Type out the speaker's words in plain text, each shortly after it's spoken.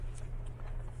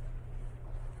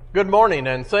Good morning,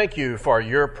 and thank you for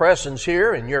your presence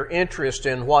here and your interest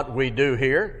in what we do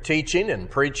here, teaching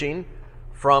and preaching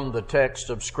from the text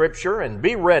of Scripture. And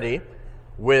be ready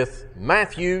with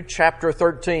Matthew chapter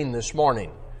 13 this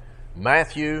morning.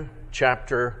 Matthew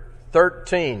chapter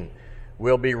 13.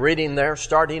 We'll be reading there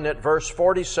starting at verse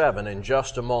 47 in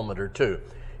just a moment or two.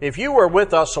 If you were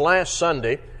with us last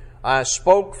Sunday, I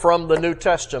spoke from the New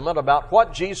Testament about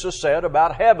what Jesus said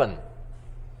about heaven.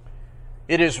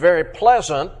 It is very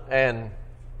pleasant and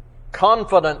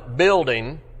confident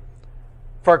building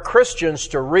for Christians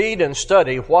to read and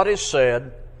study what is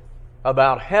said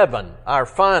about heaven, our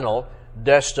final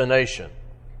destination.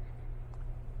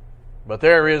 But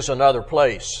there is another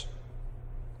place.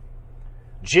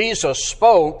 Jesus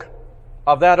spoke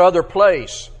of that other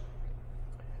place.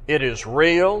 It is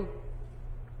real.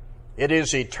 It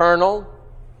is eternal.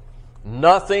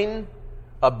 Nothing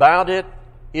about it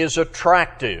is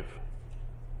attractive.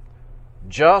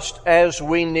 Just as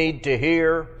we need to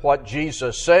hear what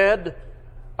Jesus said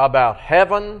about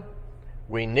heaven,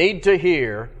 we need to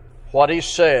hear what He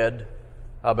said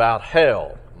about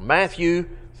hell. Matthew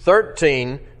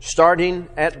 13, starting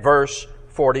at verse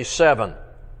 47.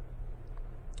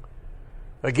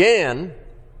 Again,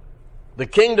 the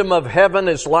kingdom of heaven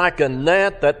is like a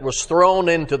net that was thrown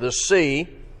into the sea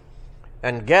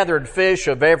and gathered fish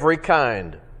of every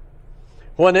kind.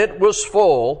 When it was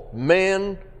full,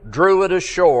 men drew it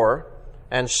ashore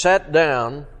and sat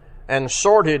down and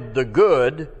sorted the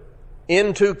good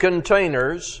into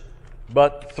containers,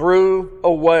 but threw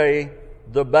away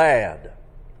the bad.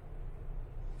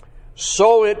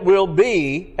 So it will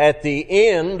be at the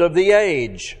end of the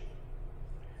age.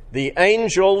 The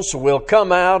angels will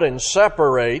come out and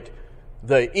separate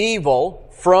the evil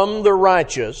from the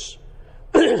righteous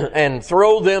and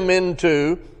throw them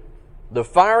into the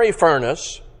fiery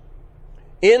furnace.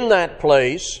 In that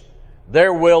place,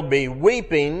 there will be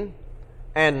weeping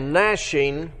and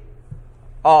gnashing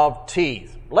of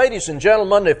teeth. Ladies and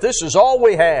gentlemen, if this is all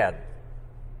we had,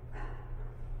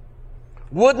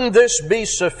 wouldn't this be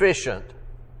sufficient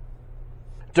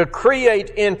to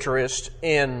create interest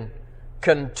in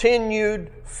continued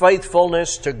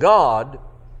faithfulness to God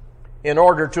in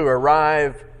order to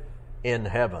arrive in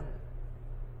heaven?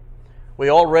 We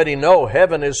already know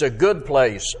heaven is a good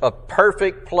place, a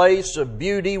perfect place of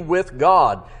beauty with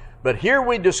God. But here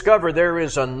we discover there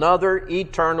is another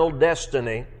eternal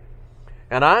destiny.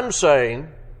 And I'm saying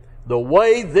the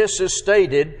way this is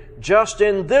stated just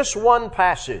in this one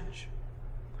passage,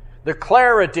 the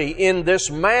clarity in this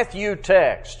Matthew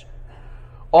text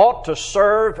ought to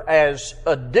serve as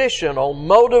additional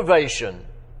motivation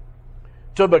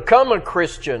to become a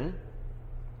Christian,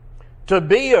 to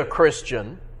be a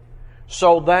Christian,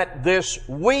 so that this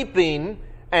weeping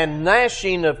and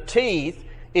gnashing of teeth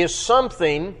is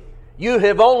something you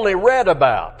have only read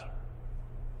about,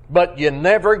 but you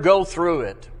never go through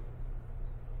it.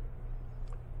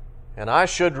 And I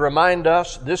should remind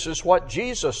us, this is what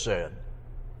Jesus said.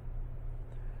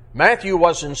 Matthew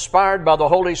was inspired by the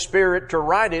Holy Spirit to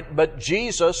write it, but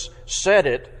Jesus said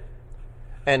it.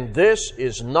 And this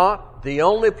is not the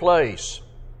only place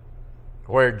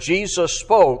where Jesus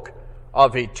spoke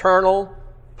of eternal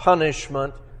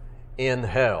punishment in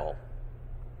hell.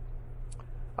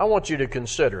 I want you to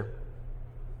consider,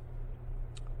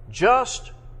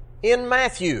 just in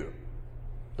Matthew,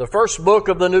 the first book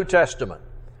of the New Testament,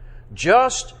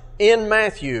 just in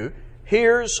Matthew,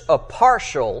 here's a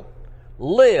partial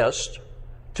list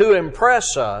to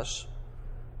impress us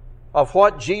of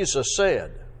what Jesus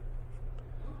said.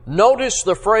 Notice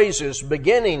the phrases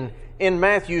beginning in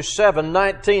Matthew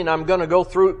 7:19. I'm going to go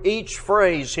through each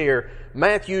phrase here.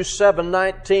 Matthew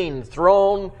 7:19,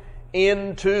 thrown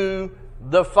into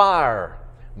the fire.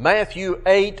 Matthew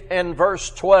 8 and verse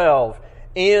 12,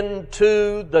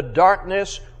 into the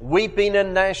darkness, weeping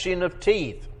and gnashing of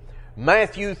teeth.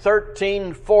 Matthew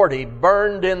 13:40,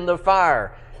 burned in the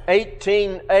fire.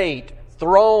 18:8,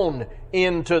 thrown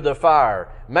into the fire.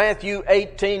 Matthew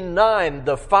 18:9,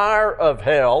 the fire of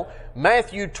hell.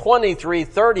 Matthew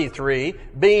 23:33,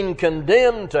 being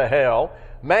condemned to hell.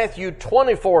 Matthew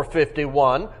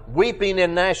 24:51, weeping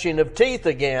and gnashing of teeth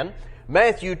again.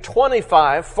 Matthew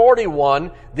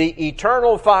 25:41, the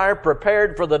eternal fire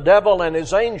prepared for the devil and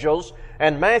his angels.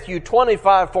 And Matthew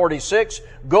 25:46,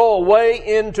 go away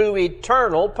into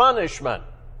eternal punishment.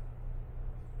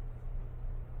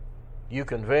 You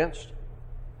convinced?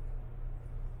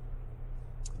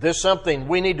 This is something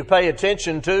we need to pay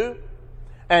attention to.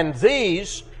 And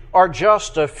these are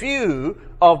just a few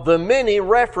of the many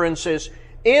references.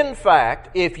 In fact,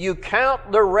 if you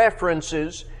count the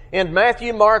references in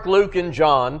Matthew, Mark, Luke, and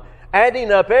John,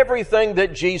 adding up everything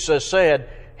that Jesus said,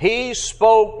 he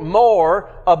spoke more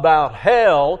about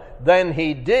hell than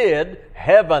he did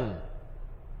heaven.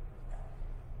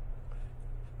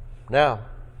 Now,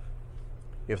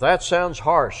 if that sounds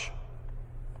harsh,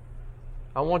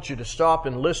 I want you to stop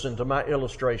and listen to my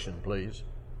illustration, please.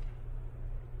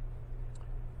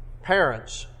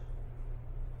 Parents,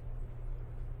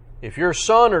 if your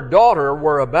son or daughter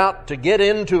were about to get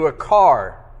into a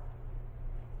car,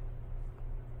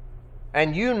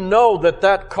 and you know that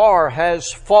that car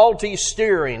has faulty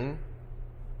steering,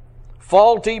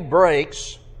 faulty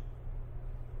brakes,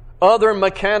 other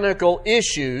mechanical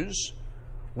issues,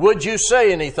 would you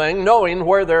say anything knowing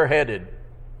where they're headed?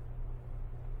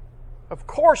 Of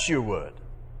course you would.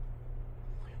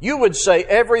 You would say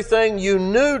everything you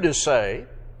knew to say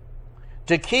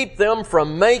to keep them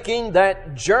from making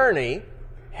that journey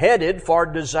headed for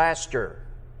disaster.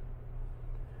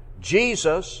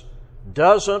 Jesus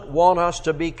doesn't want us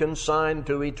to be consigned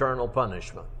to eternal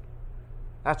punishment.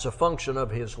 That's a function of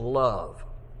His love.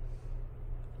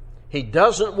 He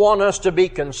doesn't want us to be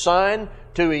consigned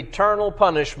to eternal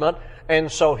punishment,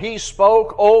 and so He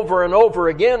spoke over and over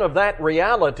again of that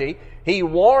reality. He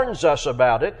warns us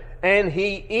about it, and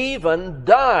He even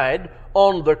died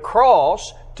on the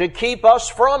cross to keep us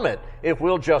from it, if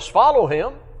we'll just follow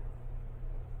Him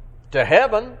to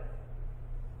heaven.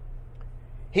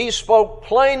 He spoke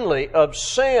plainly of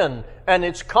sin and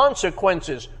its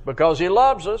consequences because He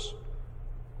loves us.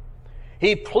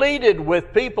 He pleaded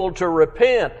with people to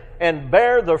repent and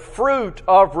bear the fruit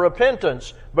of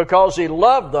repentance because He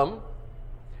loved them.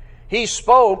 He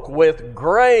spoke with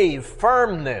grave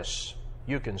firmness,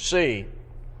 you can see,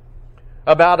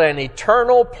 about an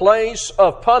eternal place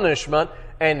of punishment,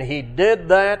 and He did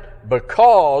that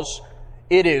because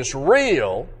it is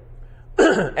real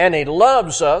and He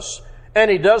loves us and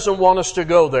He doesn't want us to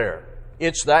go there.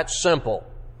 It's that simple.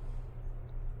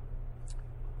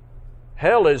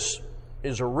 Hell is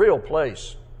a real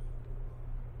place.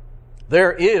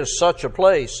 There is such a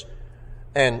place,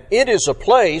 and it is a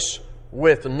place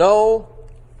with no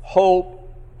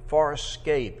hope for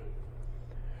escape.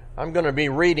 I'm going to be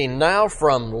reading now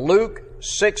from Luke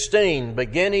 16,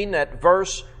 beginning at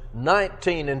verse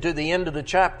 19 and to the end of the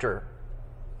chapter.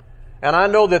 And I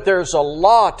know that there's a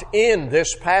lot in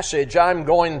this passage I'm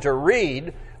going to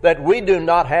read that we do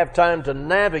not have time to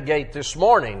navigate this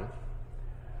morning.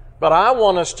 But I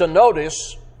want us to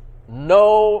notice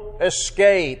no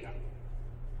escape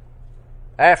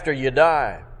after you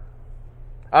die.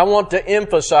 I want to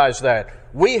emphasize that.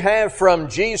 We have from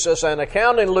Jesus an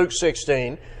account in Luke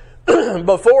 16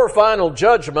 before final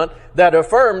judgment that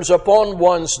affirms upon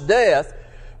one's death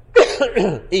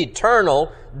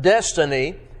eternal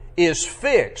destiny is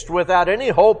fixed without any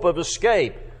hope of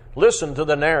escape. Listen to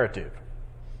the narrative.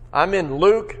 I'm in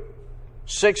Luke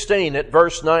 16 at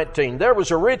verse 19. There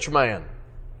was a rich man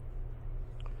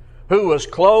who was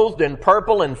clothed in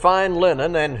purple and fine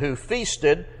linen, and who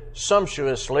feasted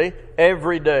sumptuously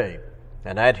every day.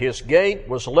 And at his gate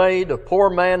was laid a poor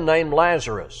man named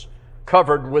Lazarus,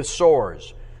 covered with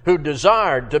sores, who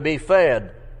desired to be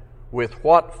fed with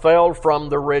what fell from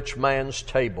the rich man's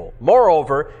table.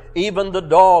 Moreover, even the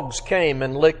dogs came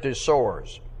and licked his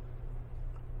sores.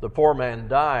 The poor man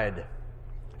died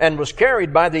and was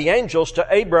carried by the angels to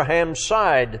Abraham's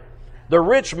side. The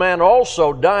rich man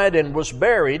also died and was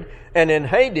buried, and in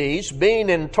Hades, being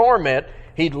in torment,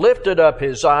 he lifted up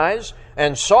his eyes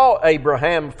and saw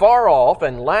Abraham far off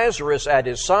and Lazarus at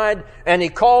his side, and he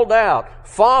called out,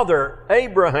 Father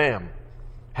Abraham,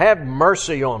 have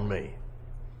mercy on me,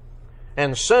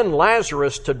 and send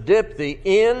Lazarus to dip the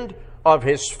end of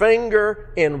his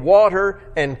finger in water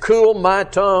and cool my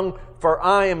tongue, for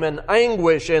I am in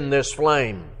anguish in this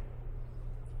flame.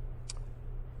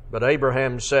 But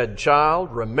Abraham said,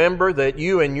 Child, remember that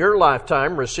you in your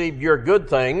lifetime received your good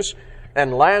things,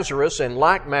 and Lazarus in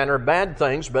like manner bad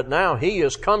things, but now he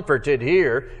is comforted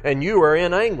here, and you are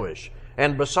in anguish.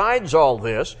 And besides all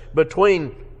this,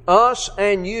 between us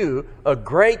and you, a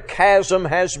great chasm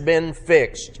has been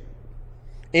fixed,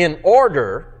 in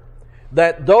order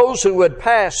that those who would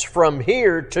pass from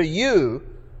here to you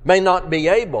may not be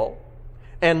able,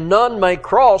 and none may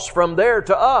cross from there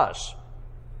to us.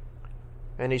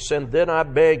 And he said, Then I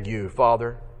beg you,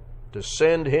 Father, to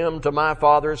send him to my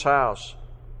father's house.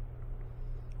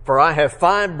 For I have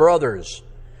 5 brothers,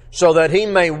 so that he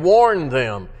may warn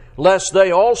them, lest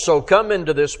they also come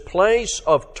into this place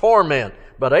of torment.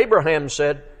 But Abraham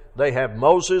said, They have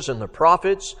Moses and the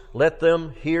prophets, let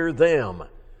them hear them.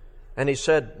 And he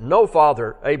said, No,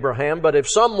 Father Abraham, but if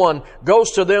someone goes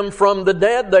to them from the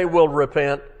dead, they will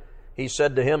repent. He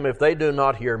said to him, If they do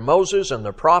not hear Moses and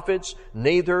the prophets,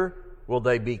 neither will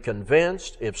they be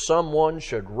convinced if someone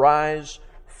should rise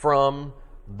from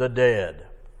the dead.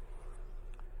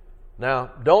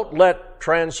 Now, don't let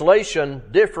translation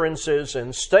differences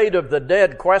and state of the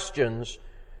dead questions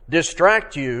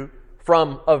distract you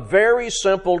from a very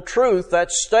simple truth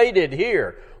that's stated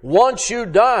here. Once you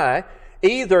die,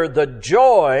 either the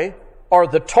joy or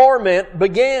the torment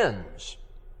begins.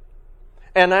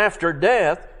 And after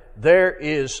death, there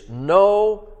is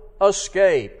no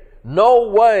escape, no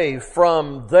way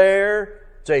from there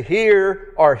to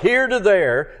here or here to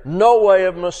there, no way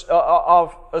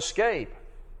of escape.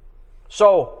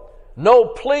 So, no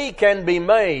plea can be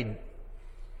made,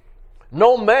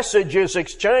 no message is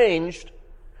exchanged,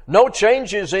 no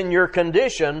changes in your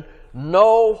condition,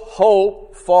 no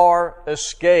hope for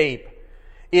escape.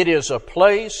 It is a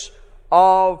place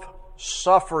of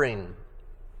suffering.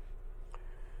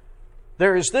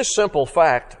 There is this simple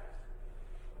fact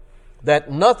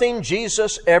that nothing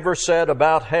Jesus ever said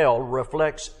about hell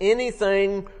reflects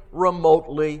anything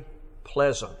remotely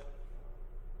pleasant.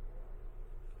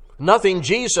 Nothing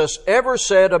Jesus ever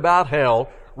said about hell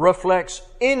reflects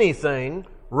anything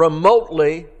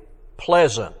remotely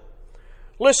pleasant.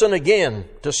 Listen again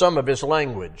to some of his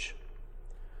language.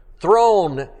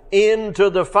 Thrown into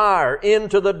the fire,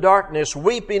 into the darkness,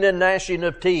 weeping and gnashing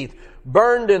of teeth,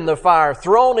 burned in the fire,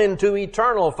 thrown into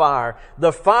eternal fire,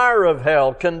 the fire of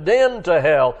hell, condemned to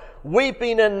hell,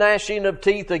 weeping and gnashing of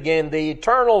teeth again, the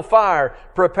eternal fire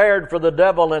prepared for the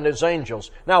devil and his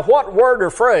angels. Now, what word or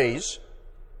phrase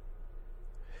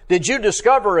did you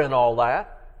discover in all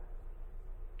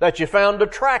that you found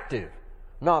attractive?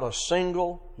 Not a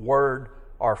single word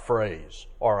or phrase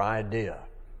or idea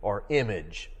or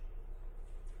image.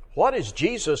 What is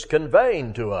Jesus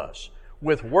conveying to us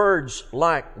with words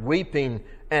like weeping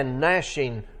and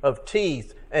gnashing of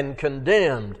teeth and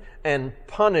condemned and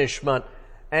punishment?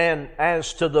 And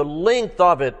as to the length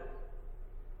of it,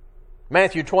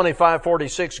 Matthew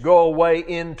 25:46, go away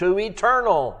into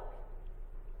eternal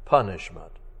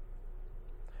punishment.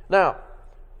 Now,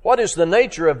 what is the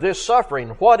nature of this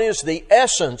suffering? What is the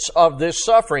essence of this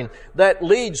suffering? That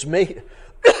leads me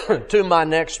to my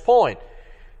next point.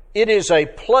 It is a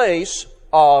place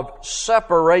of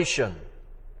separation.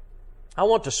 I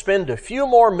want to spend a few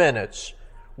more minutes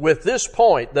with this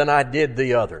point than I did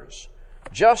the others.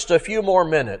 Just a few more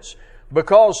minutes.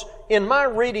 Because in my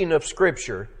reading of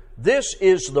Scripture, this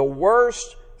is the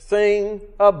worst thing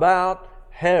about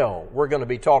hell we're going to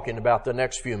be talking about the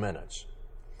next few minutes.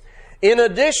 In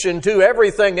addition to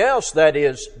everything else that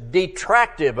is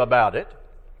detractive about it,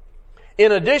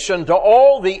 in addition to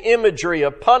all the imagery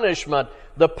of punishment,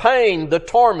 the pain, the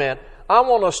torment, I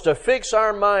want us to fix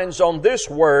our minds on this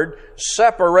word,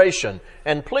 separation.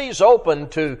 And please open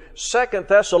to 2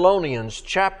 Thessalonians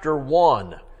chapter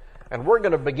 1. And we're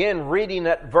going to begin reading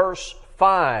at verse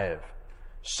 5.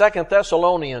 2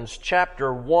 Thessalonians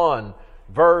chapter 1,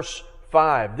 verse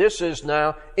 5. This is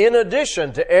now, in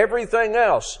addition to everything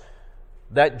else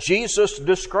that Jesus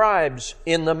describes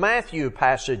in the Matthew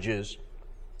passages,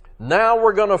 now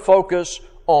we're going to focus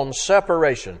on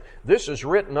separation. This is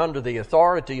written under the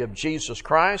authority of Jesus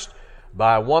Christ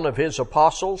by one of His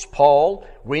apostles, Paul.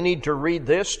 We need to read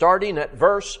this starting at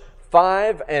verse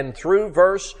 5 and through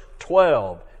verse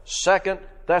 12. 2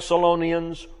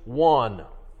 Thessalonians 1.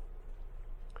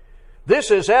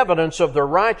 This is evidence of the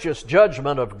righteous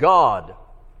judgment of God,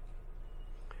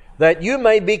 that you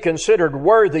may be considered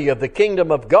worthy of the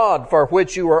kingdom of God, for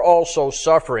which you are also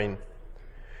suffering.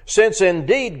 Since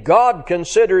indeed God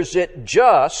considers it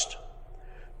just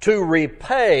to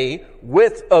repay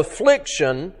with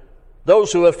affliction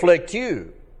those who afflict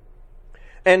you,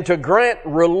 and to grant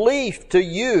relief to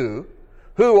you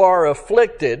who are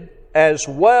afflicted, as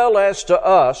well as to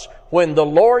us when the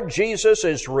Lord Jesus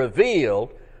is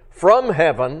revealed from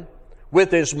heaven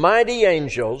with His mighty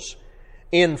angels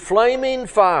in flaming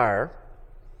fire,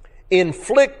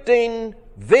 inflicting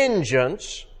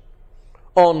vengeance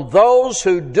on those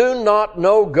who do not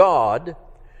know God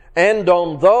and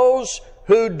on those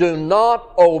who do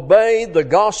not obey the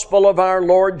gospel of our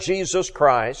Lord Jesus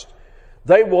Christ.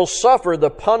 They will suffer the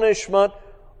punishment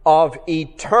of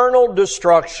eternal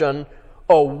destruction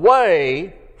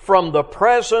away from the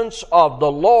presence of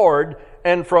the Lord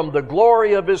and from the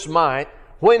glory of His might,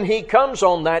 when He comes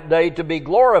on that day to be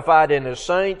glorified in His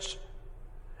saints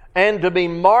and to be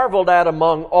marveled at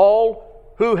among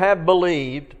all who have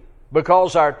believed,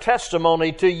 because our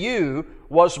testimony to you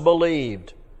was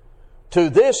believed. To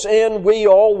this end we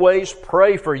always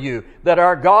pray for you, that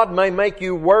our God may make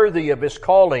you worthy of His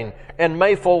calling and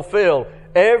may fulfill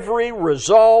every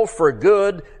resolve for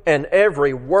good and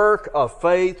every work of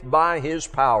faith by His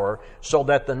power, so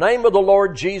that the name of the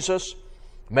Lord Jesus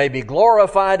may be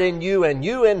glorified in you and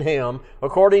you in Him,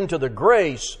 according to the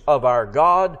grace of our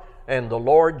God and the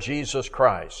Lord Jesus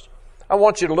Christ. I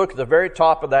want you to look at the very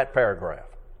top of that paragraph.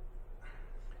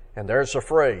 And there's a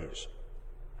phrase.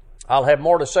 I'll have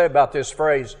more to say about this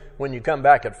phrase when you come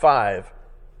back at 5.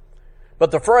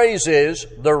 But the phrase is,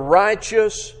 the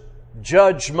righteous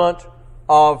judgment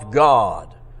of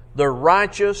God. The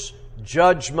righteous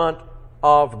judgment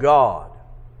of God.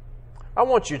 I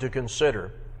want you to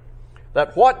consider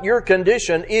that what your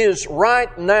condition is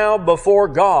right now before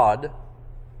God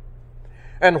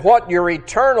and what your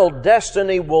eternal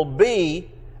destiny will be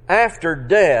after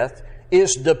death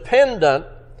is dependent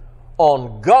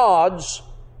on God's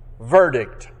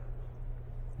verdict.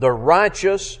 The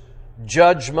righteous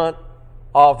judgment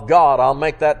of God. I'll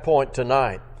make that point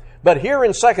tonight. But here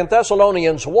in 2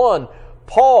 Thessalonians 1,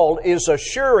 Paul is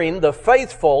assuring the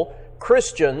faithful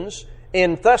Christians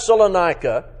in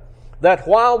Thessalonica that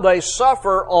while they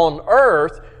suffer on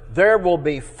earth, there will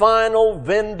be final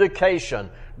vindication.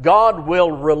 God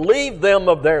will relieve them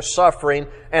of their suffering,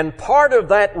 and part of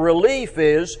that relief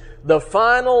is the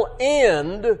final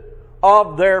end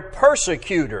of their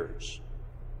persecutors.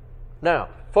 Now,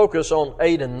 focus on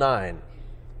 8 and 9.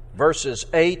 Verses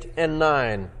 8 and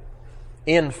 9.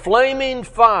 In flaming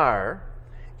fire,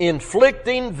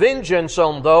 inflicting vengeance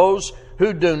on those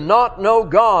who do not know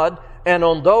God and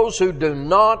on those who do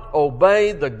not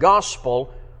obey the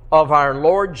gospel of our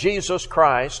Lord Jesus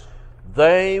Christ,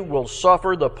 they will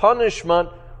suffer the punishment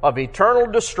of eternal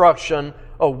destruction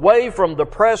away from the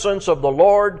presence of the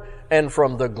Lord and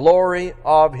from the glory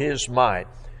of His might.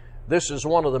 This is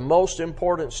one of the most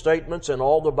important statements in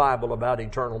all the Bible about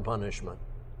eternal punishment.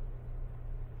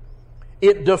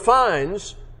 It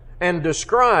defines and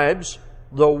describes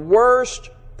the worst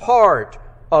part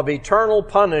of eternal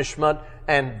punishment,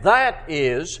 and that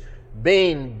is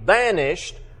being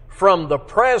banished from the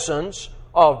presence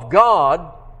of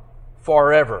God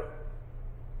forever,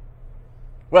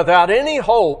 without any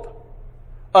hope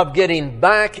of getting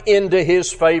back into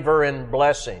His favor and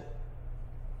blessing.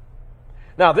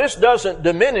 Now, this doesn't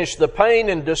diminish the pain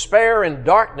and despair and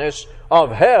darkness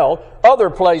of hell other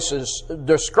places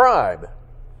describe.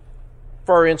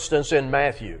 For instance, in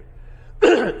Matthew.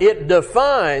 It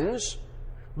defines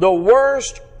the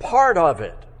worst part of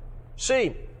it.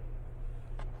 See,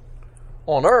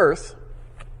 on earth,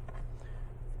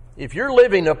 if you're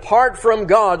living apart from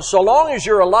God, so long as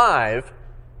you're alive,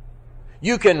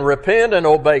 you can repent and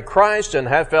obey Christ and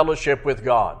have fellowship with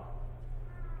God.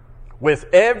 With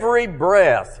every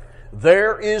breath,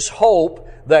 there is hope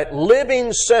that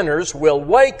living sinners will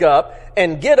wake up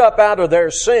and get up out of their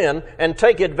sin and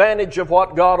take advantage of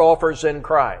what God offers in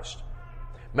Christ.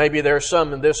 Maybe there's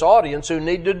some in this audience who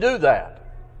need to do that.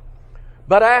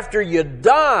 But after you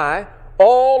die,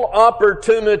 all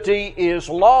opportunity is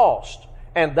lost.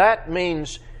 And that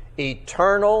means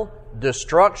eternal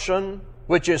destruction,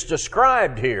 which is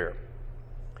described here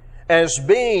as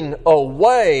being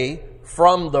away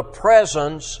from the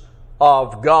presence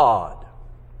of God.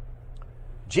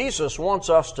 Jesus wants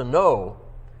us to know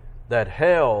that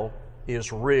hell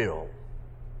is real,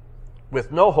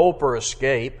 with no hope or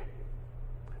escape,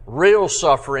 real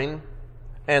suffering,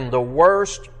 and the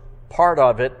worst part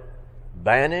of it,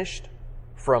 banished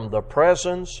from the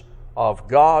presence of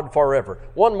God forever.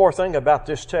 One more thing about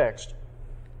this text.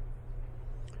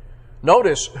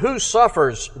 Notice who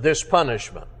suffers this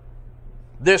punishment,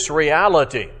 this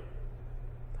reality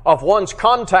of one's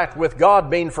contact with God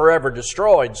being forever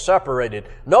destroyed, separated.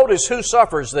 Notice who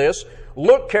suffers this.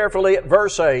 Look carefully at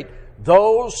verse 8.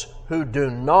 Those who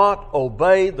do not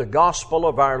obey the gospel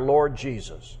of our Lord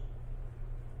Jesus.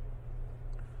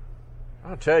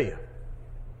 I'll tell you,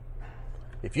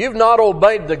 if you've not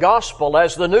obeyed the gospel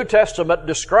as the New Testament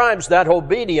describes that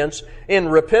obedience in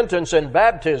repentance and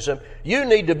baptism, you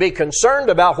need to be concerned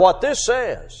about what this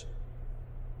says.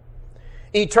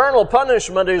 Eternal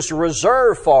punishment is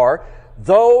reserved for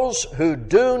those who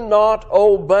do not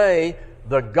obey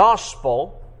the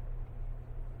gospel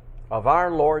of our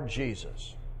Lord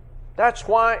Jesus. That's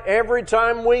why every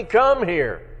time we come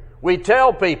here, we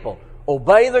tell people,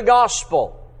 obey the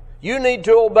gospel. You need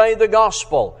to obey the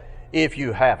gospel if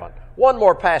you haven't. One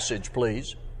more passage,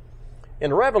 please.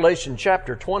 In Revelation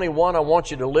chapter 21, I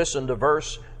want you to listen to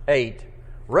verse 8.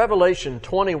 Revelation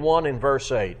 21 and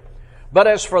verse 8. But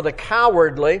as for the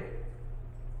cowardly,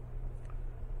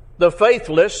 the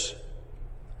faithless,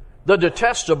 the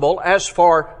detestable, as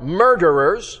for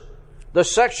murderers, the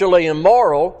sexually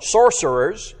immoral,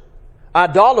 sorcerers,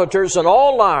 idolaters, and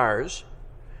all liars,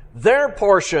 their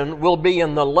portion will be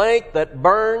in the lake that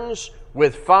burns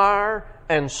with fire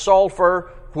and sulfur,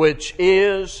 which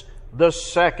is the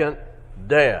second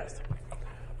death.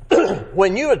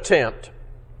 When you attempt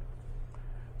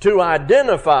to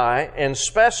identify and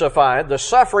specify the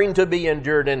suffering to be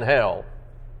endured in hell,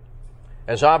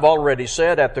 as I've already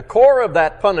said, at the core of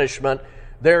that punishment,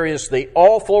 there is the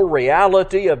awful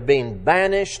reality of being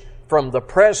banished from the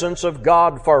presence of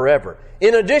God forever.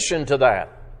 In addition to that,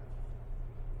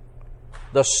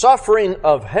 the suffering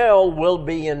of hell will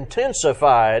be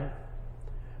intensified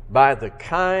by the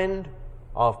kind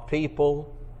of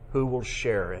people who will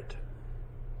share it.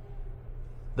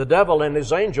 The devil and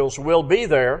his angels will be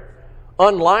there.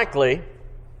 Unlikely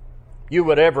you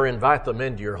would ever invite them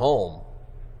into your home.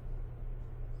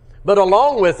 But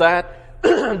along with that,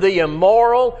 the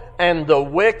immoral and the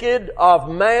wicked of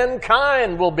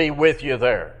mankind will be with you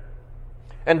there.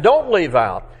 And don't leave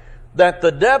out that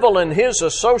the devil and his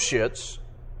associates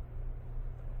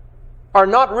are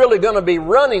not really going to be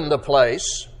running the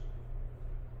place.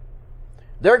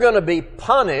 They're going to be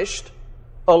punished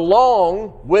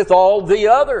along with all the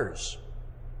others.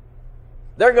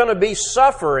 They're going to be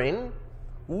suffering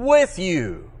with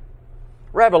you.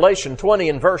 Revelation 20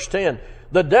 and verse 10,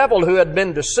 the devil who had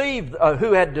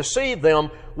deceived them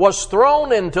was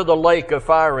thrown into the lake of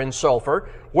fire and sulfur,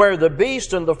 where the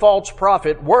beast and the false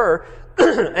prophet were,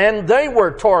 and they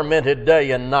were tormented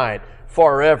day and night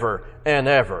forever and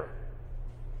ever.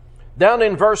 Down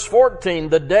in verse 14,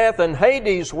 the death and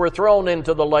Hades were thrown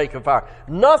into the lake of fire.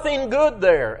 Nothing good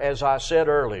there, as I said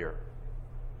earlier.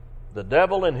 The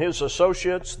devil and his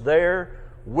associates there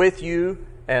with you,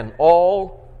 and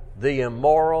all the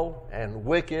immoral and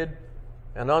wicked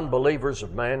and unbelievers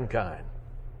of mankind.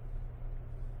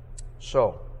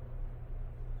 So,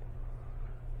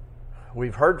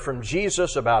 we've heard from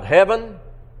Jesus about heaven,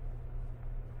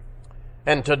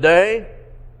 and today,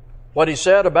 what He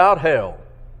said about hell.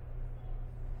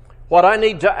 What I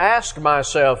need to ask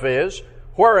myself is,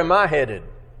 where am I headed?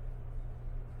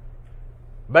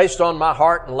 Based on my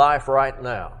heart and life right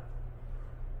now.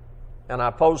 And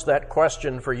I pose that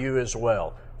question for you as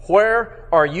well. Where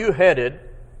are you headed?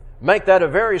 Make that a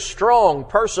very strong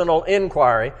personal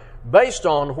inquiry based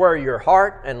on where your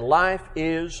heart and life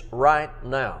is right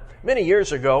now. Many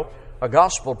years ago, a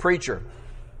gospel preacher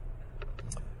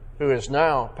who has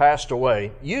now passed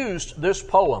away used this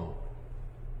poem,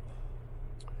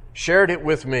 shared it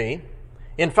with me.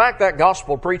 In fact, that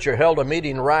gospel preacher held a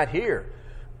meeting right here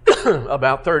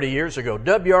about 30 years ago.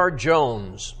 W.R.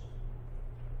 Jones.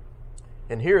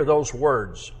 And here are those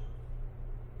words.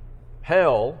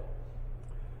 Hell,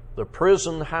 the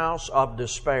prison house of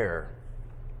despair.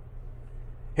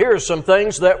 Here are some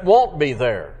things that won't be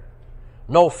there.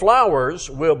 No flowers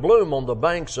will bloom on the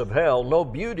banks of hell. No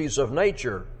beauties of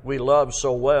nature we love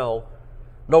so well.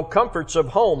 No comforts of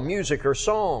home, music, or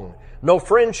song. No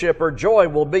friendship or joy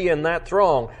will be in that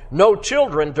throng. No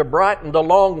children to brighten the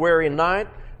long weary night.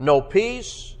 No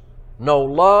peace, no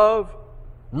love,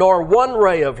 nor one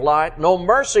ray of light. No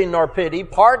mercy nor pity,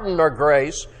 pardon nor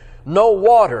grace. No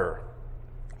water.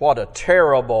 What a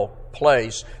terrible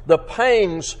place. The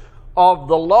pangs of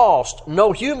the lost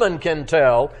no human can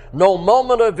tell. No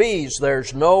moment of ease.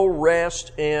 There's no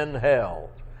rest in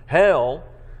hell. Hell,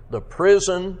 the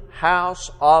prison house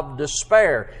of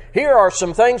despair. Here are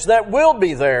some things that will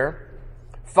be there.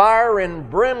 Fire and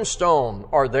brimstone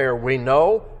are there, we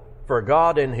know, for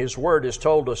God in His Word has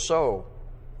told us so.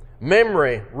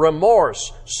 Memory,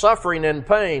 remorse, suffering and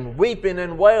pain, weeping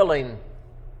and wailing,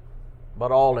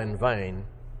 but all in vain.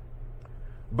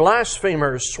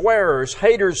 Blasphemers, swearers,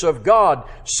 haters of God,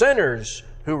 sinners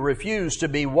who refuse to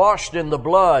be washed in the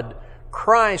blood,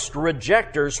 Christ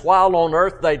rejectors while on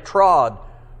earth they trod,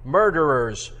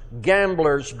 murderers,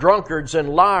 gamblers, drunkards, and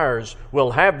liars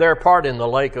will have their part in the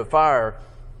lake of fire.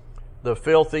 The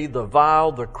filthy, the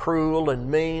vile, the cruel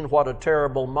and mean, what a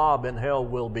terrible mob in hell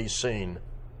will be seen.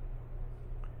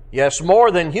 Yes,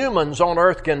 more than humans on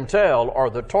earth can tell are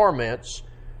the torments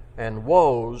and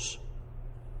woes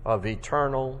of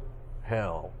eternal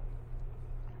hell.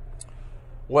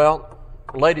 Well,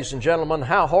 ladies and gentlemen,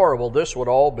 how horrible this would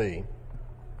all be.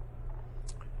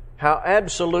 How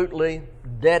absolutely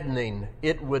deadening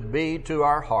it would be to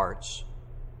our hearts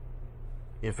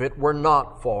if it were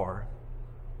not for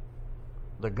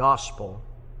the gospel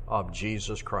of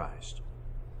Jesus Christ.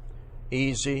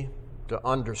 Easy to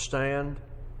understand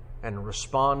and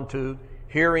respond to,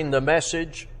 hearing the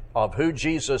message of who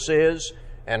Jesus is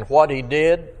and what He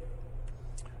did,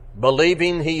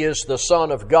 believing He is the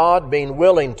Son of God, being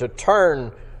willing to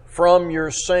turn from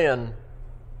your sin,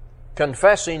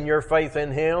 confessing your faith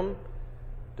in Him,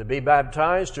 to be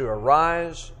baptized, to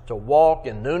arise, to walk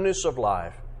in newness of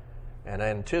life, and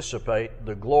anticipate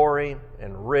the glory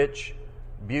and rich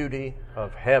beauty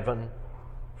of heaven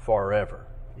forever.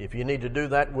 If you need to do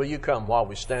that, will you come while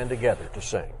we stand together to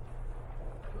sing?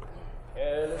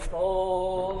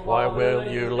 Why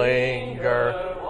will you linger